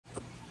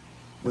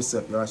What's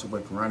up, y'all? It's your boy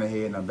Piranha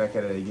here, and I'm back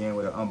at it again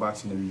with an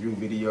unboxing and review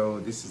video.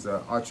 This is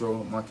a Ultra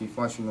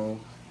Multifunctional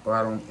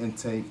Bottom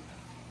Intake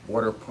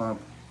Water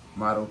Pump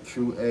Model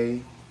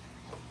QA,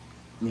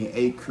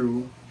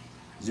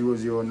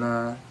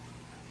 AQ-009.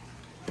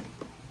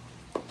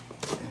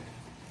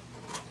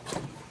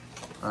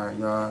 Alright,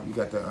 y'all, you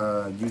got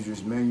the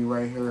user's menu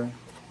right here.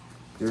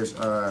 There's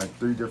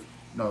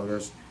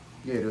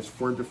there's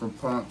 4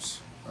 different pumps.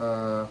 We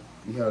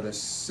have the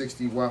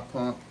 60 watt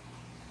pump,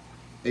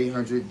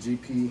 800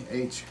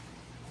 GPH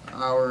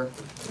hour.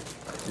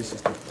 This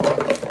is the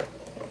pump.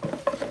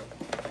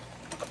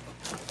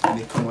 And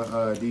they come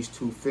with these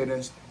 2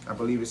 fittings. I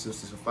believe this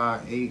is a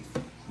 5/8,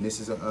 and this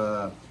is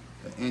an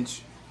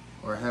inch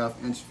or a ½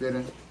 inch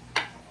fitting.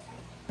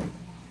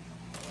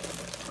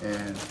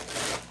 And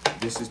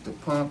this is the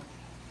pump.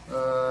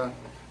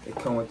 It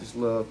come with this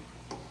little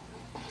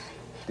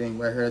thing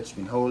right here that you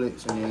can hold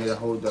it, so you need to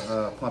hold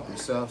the pump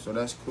itself. So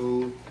that's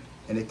cool.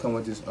 And they come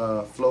with this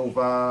flow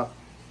valve.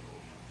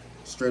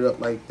 Straight up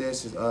like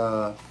this is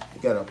it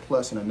got a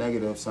plus and a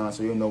negative sign,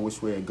 so you'll know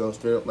which way it goes.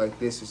 Straight up like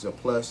this is a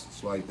plus,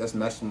 so like that's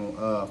maximum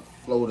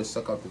flow to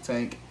suck out the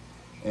tank.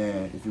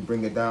 And if you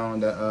bring it down,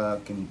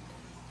 that can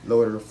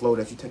lower the flow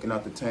that you're taking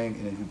out the tank.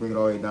 And if you bring it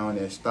all the way down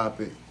there, stop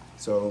it.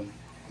 So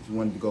if you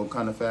wanted to go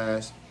kind of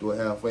fast, do it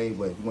halfway.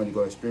 But if you want to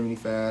go extremely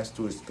fast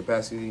to its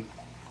capacity,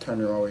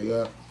 turn it all the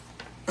way up.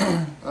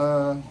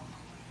 I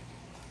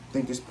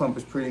think this pump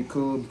is pretty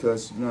cool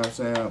because, you know what I'm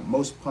saying,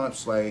 most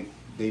pumps, like,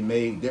 they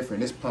made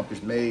different. This pump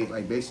is made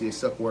like basically it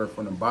suck water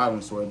from the bottom,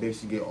 so it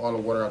basically get all the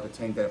water out the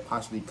tank that it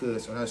possibly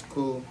could. So that's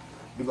cool.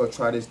 We're gonna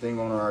try this thing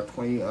on our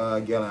 20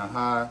 gallon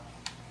high,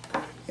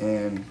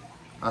 and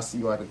I'll see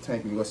you at the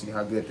tank and we're gonna see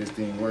how good this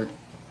thing works.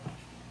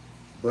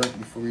 But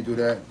before we do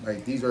that,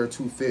 like, these are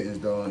 2 fittings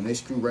though, and they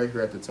screw right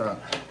here at the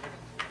top.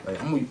 Like,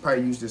 I'm gonna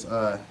probably use this,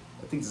 I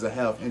think this is a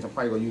 ½ inch. I'm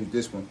probably gonna use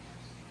this one.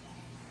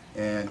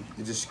 And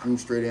it just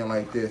screws straight in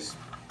like this.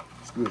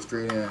 Screw it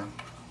straight in.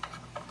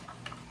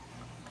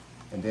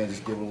 And then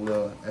just give it a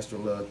little extra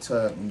little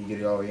tug when you get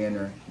it all the way in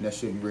there, and that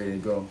should be ready to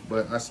go.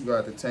 But I'll see you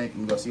at the tank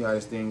and we're gonna see how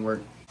this thing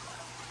works.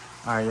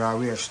 Alright, y'all,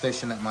 we are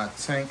stationed at my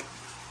tank.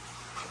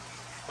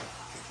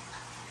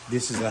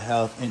 This is a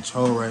 ½ inch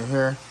hole right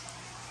here.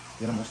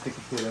 Then I'm gonna stick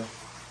it to the,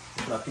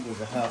 I think it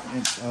was a ½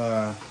 inch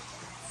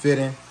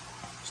fitting.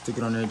 Stick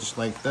it on there just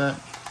like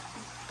that.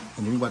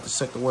 And then we're about to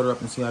suck the water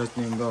up and see how this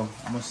thing go.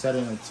 I'm gonna set it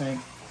in the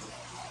tank.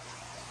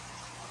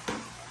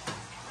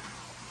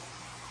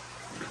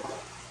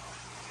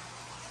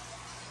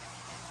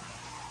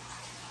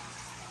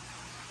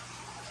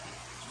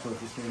 Put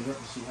this thing up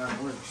and see how it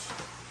works.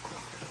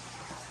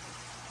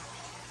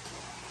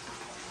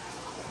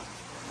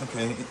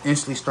 Okay, it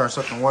instantly starts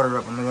sucking water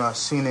up. I know y'all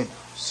seen it,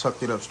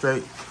 sucked it up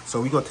straight. So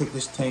we gonna take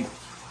this tank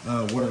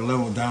water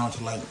level down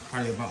to like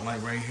probably about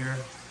like right here.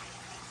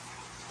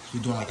 So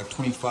we're doing like a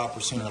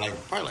 25% or like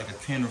probably like a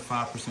 10 or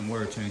 5%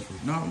 water change.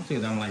 No, I'm gonna take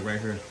it down like right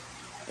here.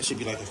 It should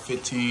be like a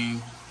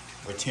 15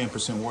 or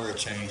 10% water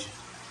change.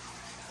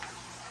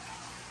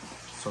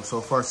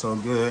 So far so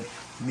good.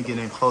 Let me get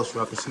in closer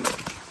so I can see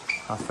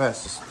how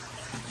fast it's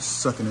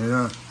sucking it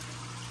up.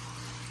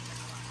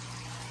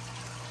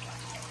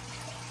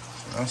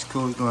 So that's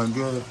cool, it's doing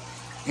good.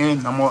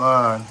 And I'm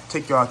gonna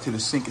take y'all to the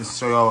sink and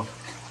show y'all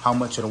how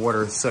much of the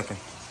water is sucking.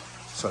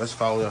 So let's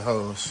follow the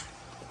hose.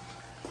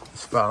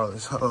 Let's follow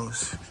this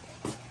hose.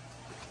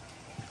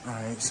 All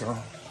right, so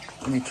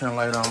let me turn the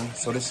light on.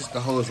 So this is the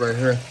hose right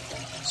here.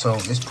 So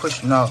it's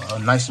pushing out a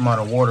nice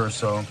amount of water,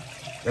 so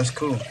that's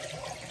cool.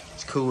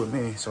 It's cool with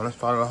me. So let's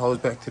follow the hose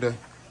back to the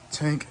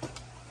tank.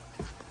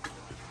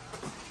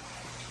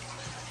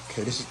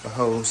 Okay, this is the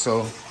hose,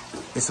 so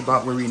it's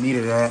about where we need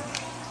it at.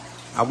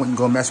 I wouldn't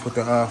go mess with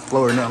the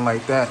flow or nothing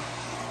like that,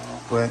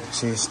 but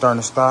see, it's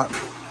starting to stop.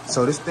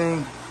 So this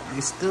thing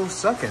is still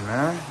sucking,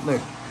 man.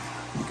 Look,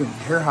 you can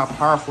hear how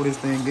powerful this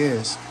thing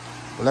is.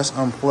 But let's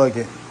unplug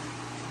it.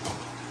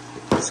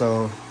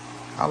 So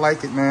I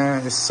like it,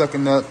 man. It's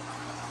sucking up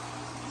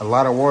a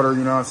lot of water,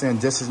 you know what I'm saying?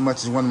 Just as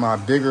much as one of my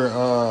bigger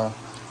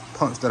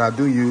pumps that I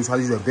do use. I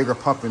use a bigger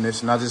pump in this,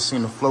 and I just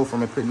seen the flow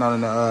from it putting out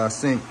in the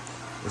sink.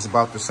 It's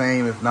about the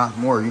same, if not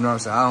more, you know what I'm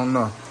saying? I don't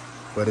know,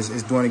 but it's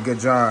doing a good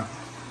job.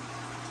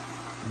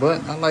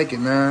 But I like it,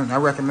 man. I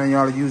recommend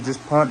y'all to use this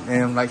pump.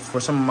 And like for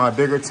some of my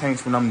bigger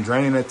tanks, when I'm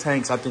draining the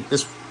tanks, I think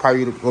this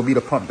probably will be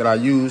the pump that I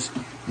use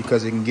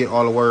because it can get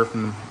all the water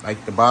from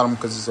like the bottom,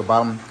 because it's a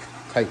bottom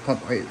type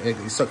pump. It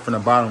sucks from the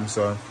bottom,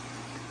 so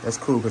that's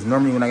cool. Because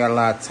normally when I got a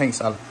lot of tanks,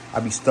 I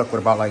be stuck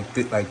with about like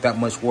that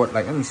much water.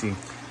 Like, let me see,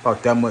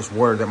 about that much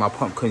water that my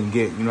pump couldn't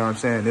get. You know what I'm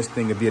saying? This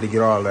thing would be able to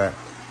get all that.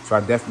 So I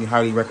definitely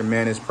highly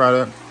recommend this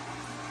product.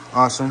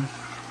 Awesome.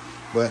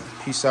 But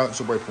peace out. It's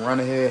your boy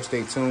Piranha here.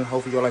 Stay tuned.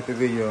 Hopefully y'all like the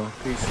video.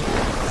 Peace.